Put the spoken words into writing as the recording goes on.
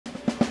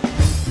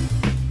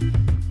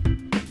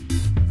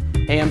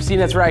Hey, I'm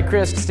CNET's Rye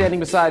Chris, standing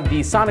beside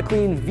the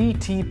Soniclean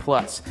VT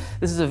Plus.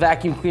 This is a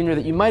vacuum cleaner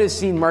that you might have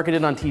seen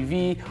marketed on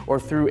TV or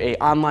through an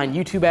online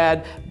YouTube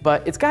ad,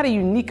 but it's got a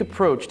unique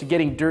approach to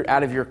getting dirt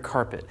out of your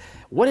carpet.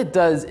 What it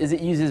does is it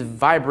uses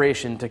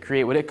vibration to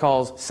create what it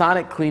calls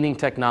sonic cleaning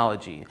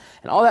technology.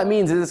 And all that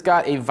means is it's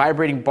got a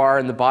vibrating bar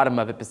in the bottom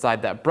of it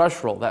beside that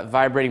brush roll. That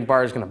vibrating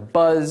bar is going to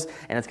buzz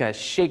and it's going to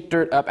shake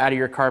dirt up out of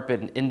your carpet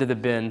and into the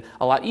bin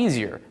a lot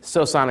easier,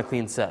 so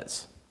Soniclean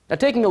says. Now,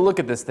 taking a look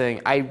at this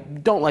thing, I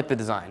don't like the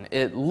design.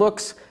 It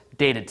looks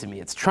dated to me.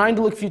 It's trying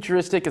to look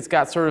futuristic. It's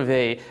got sort of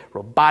a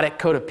robotic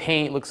coat of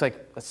paint. Looks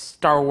like a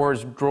Star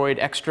Wars droid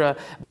extra.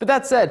 But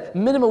that said,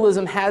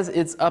 minimalism has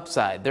its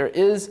upside. There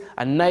is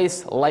a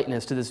nice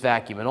lightness to this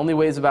vacuum. It only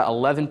weighs about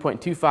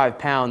 11.25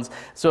 pounds.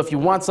 So if you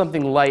want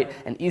something light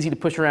and easy to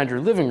push around your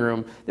living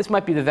room, this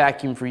might be the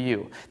vacuum for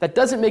you. That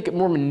doesn't make it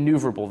more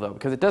maneuverable though,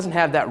 because it doesn't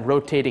have that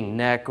rotating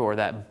neck or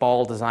that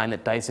ball design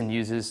that Dyson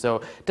uses, so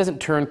it doesn't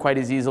turn quite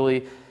as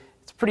easily.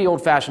 It's a pretty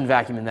old-fashioned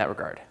vacuum in that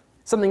regard.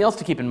 Something else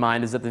to keep in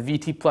mind is that the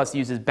VT Plus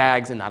uses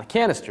bags and not a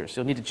canister,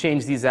 so you'll need to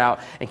change these out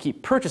and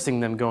keep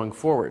purchasing them going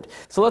forward.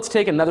 So let's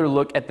take another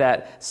look at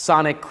that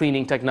sonic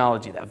cleaning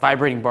technology, that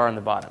vibrating bar on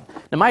the bottom.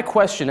 Now, my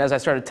question as I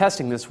started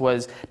testing this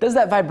was, does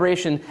that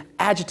vibration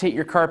agitate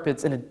your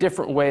carpets in a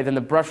different way than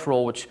the brush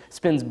roll, which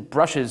spins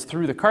brushes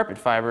through the carpet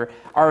fiber,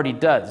 already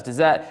does? Does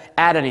that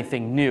add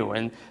anything new?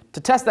 And to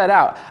test that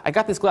out, I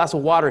got this glass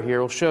of water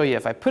here. I'll show you.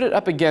 If I put it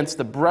up against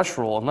the brush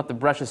roll and let the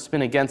brushes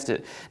spin against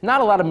it, not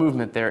a lot of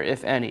movement there,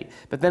 if any.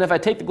 But then if I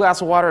take the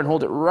glass of water and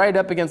hold it right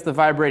up against the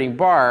vibrating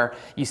bar,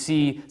 you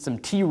see some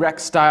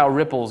T-Rex style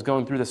ripples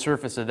going through the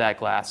surface of that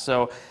glass.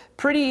 So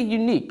pretty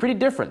unique, pretty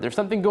different. There's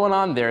something going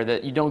on there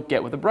that you don't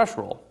get with a brush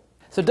roll.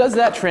 So does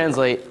that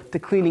translate to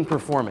cleaning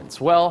performance?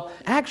 Well,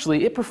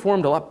 actually, it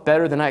performed a lot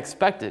better than I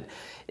expected.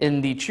 In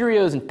the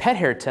Cheerios and pet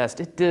hair test,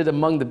 it did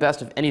among the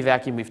best of any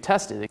vacuum we've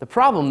tested. The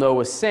problem, though,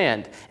 was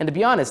sand. And to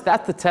be honest,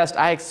 that's the test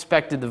I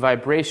expected the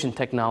vibration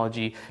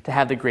technology to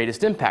have the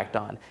greatest impact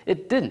on.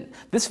 It didn't.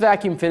 This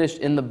vacuum finished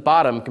in the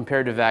bottom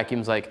compared to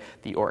vacuums like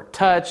the Orc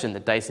Touch and the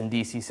Dyson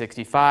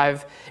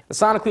DC65. The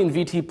Soniclean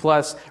VT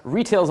Plus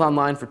retails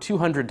online for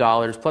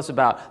 $200, plus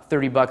about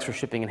 $30 for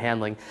shipping and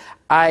handling.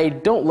 I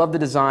don't love the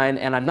design,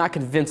 and I'm not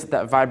convinced that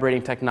that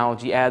vibrating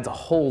technology adds a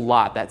whole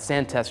lot. That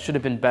sand test should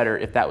have been better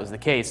if that was the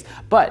case.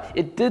 But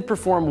it did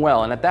perform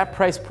well, and at that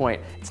price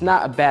point, it's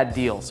not a bad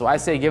deal. So I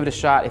say give it a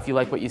shot if you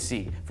like what you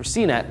see. For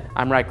CNET,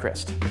 I'm Rye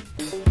Chris.